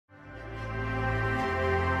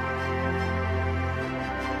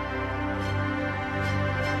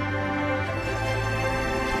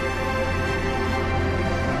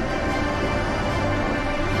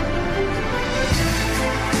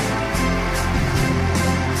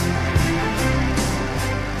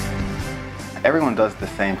everyone does the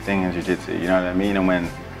same thing in jiu-jitsu, you know what I mean? And when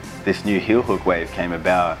this new heel hook wave came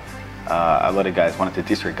about, a lot of guys wanted to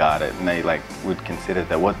disregard it, and they like would consider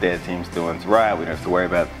that what their team's doing is right. We don't have to worry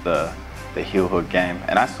about the heel hook game.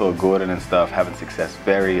 And I saw Gordon and stuff having success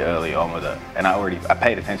very early on with it, and I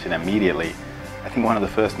paid attention immediately. I think one of the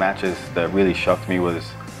first matches that really shocked me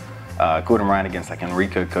was Gordon Ryan against like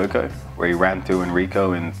Enrico Coco, where he ran through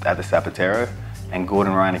Enrico at the Zapatero, and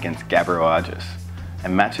Gordon Ryan against Gabriel Arges.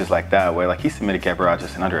 And matches like that where like he submitted Gabriel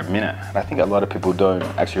Arges in under a minute. And I think a lot of people don't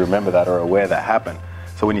actually remember that or aware that happened.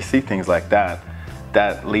 So when you see things like that,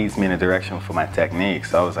 that leads me in a direction for my technique.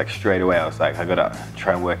 So I was like straight away, I was like, I gotta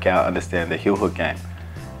try and work out, understand the heel hook game.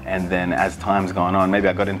 And then as time's gone on, maybe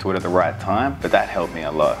I got into it at the right time, but that helped me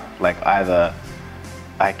a lot. Like either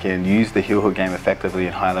I can use the heel hook game effectively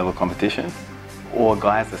in high level competition, or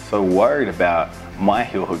guys are so worried about my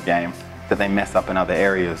heel hook game that they mess up in other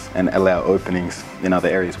areas and allow openings in other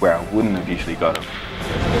areas where I wouldn't have usually got them.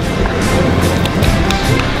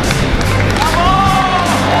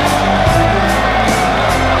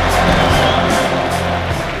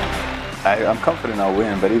 I'm confident I'll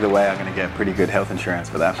win, but either way I'm going to get pretty good health insurance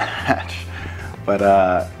for that match. But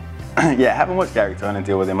yeah, having watched Gary Tonon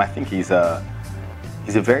deal with him, I think he's a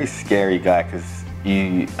very scary guy, because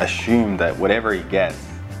you assume that whatever he gets,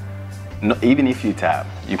 even if you tap,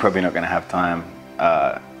 you're probably not going to have time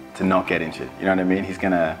to not get injured. You know what I mean? He's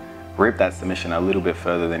going to rip that submission a little bit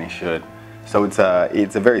further than he should. So it's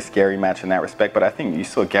a very scary match in that respect. But I think you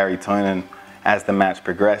saw Gary Tonon, as the match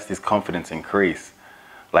progressed, his confidence increased.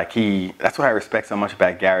 Like that's what I respect so much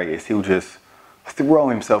about Gary, is he'll just throw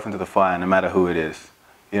himself into the fire no matter who it is.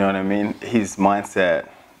 You know what I mean? His mindset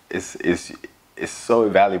is so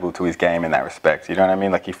valuable to his game in that respect. You know what I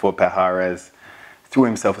mean? Like he fought Palhares, threw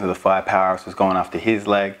himself into the fire. Palhares was going after his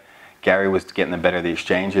leg. Gary was getting the better of the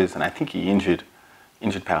exchanges, and I think he injured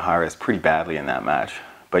Palhares pretty badly in that match.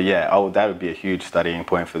 But yeah, that would be a huge studying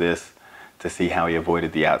point for this, to see how he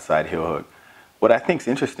avoided the outside heel hook. What I think is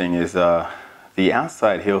interesting is the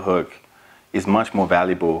outside heel hook is much more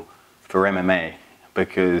valuable for MMA,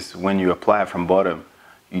 because when you apply it from bottom,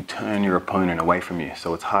 you turn your opponent away from you,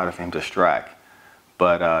 so it's harder for him to strike.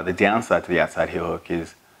 But the downside to the outside heel hook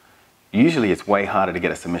is usually it's way harder to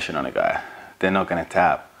get a submission on a guy. They're not going to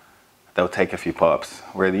tap. They'll take a few pops.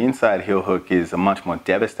 Where the inside heel hook is a much more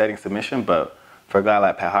devastating submission, but for a guy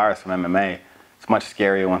like Palhares from MMA, it's a much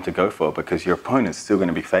scarier one to go for, because your opponent's still going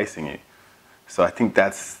to be facing you. So I think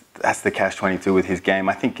that's the catch-22 with his game.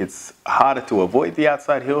 I think it's harder to avoid the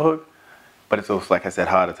outside heel hook, but it's also, like I said,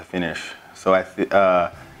 harder to finish. So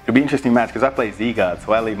it'll be an interesting match, because I play Z-guard,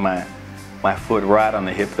 so I leave my foot right on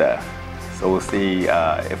the hip there. So we'll see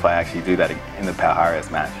if I actually do that in the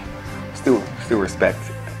Palhares match. Still respect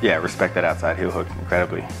that outside heel hook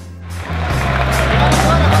incredibly.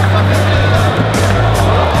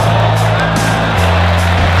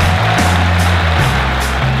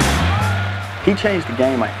 He changed the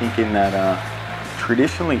game, I think, in that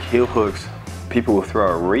traditionally heel hooks, people will throw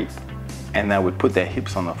a reap and they would put their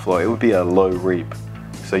hips on the floor. It would be a low reap.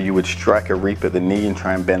 So you would strike a reap at the knee and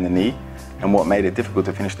try and bend the knee. And what made it difficult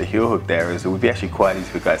to finish the heel hook there is it would be actually quite easy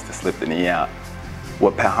for guys to slip the knee out.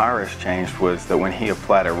 What Palhares changed was that when he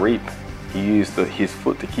applied a reap, he used his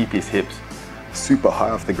foot to keep his hips super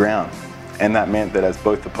high off the ground. And that meant that as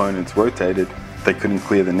both opponents rotated, they couldn't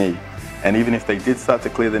clear the knee. And even if they did start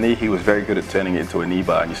to clear the kney, he was very good at turning it into a knee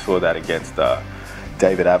bar, and you saw that against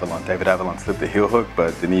David Avalon. David Avalon slipped the heel hook,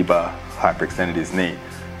 but the knee bar hyperextended his knee.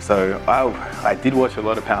 So I did watch a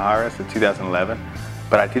lot of Palhares in 2011,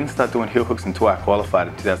 but I didn't start doing heel hooks until I qualified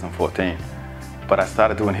in 2014. But I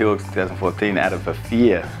started doing heel hooks in 2014 out of a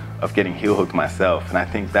fear of getting heel hooked myself, and I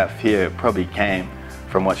think that fear probably came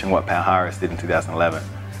from watching what Palhares did in 2011.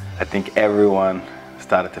 I think everyone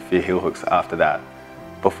started to fear heel hooks after that.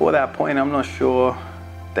 Before that point, I'm not sure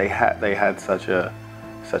they had such a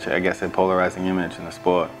I guess a polarizing image in the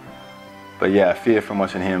sport. But yeah, fear from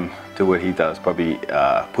watching him do what he does probably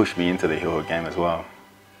pushed me into the heel hook game as well.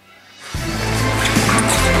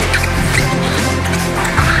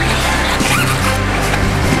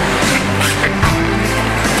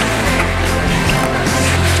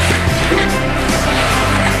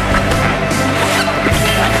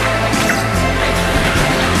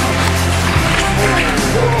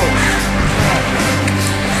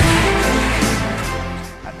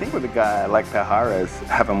 With a guy like Palhares,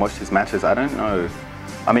 having watched his matches, I don't know.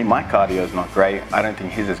 I mean, my cardio is not great. I don't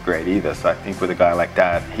think his is great either. So I think with a guy like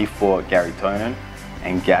that, he fought Gary Tonon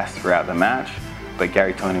and gassed throughout the match. But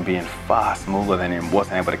Gary Tonon, being far smaller than him,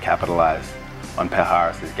 wasn't able to capitalize on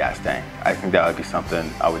Palhares' gas tank. I think that would be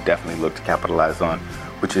something I would definitely look to capitalize on,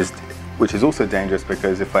 which is also dangerous,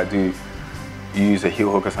 because if I do use a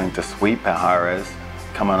heel hook or something to sweep Palhares,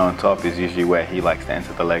 coming on top is usually where he likes to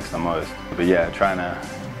enter the legs the most. But yeah,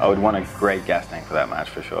 I would want a great gas tank for that match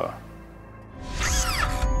for sure.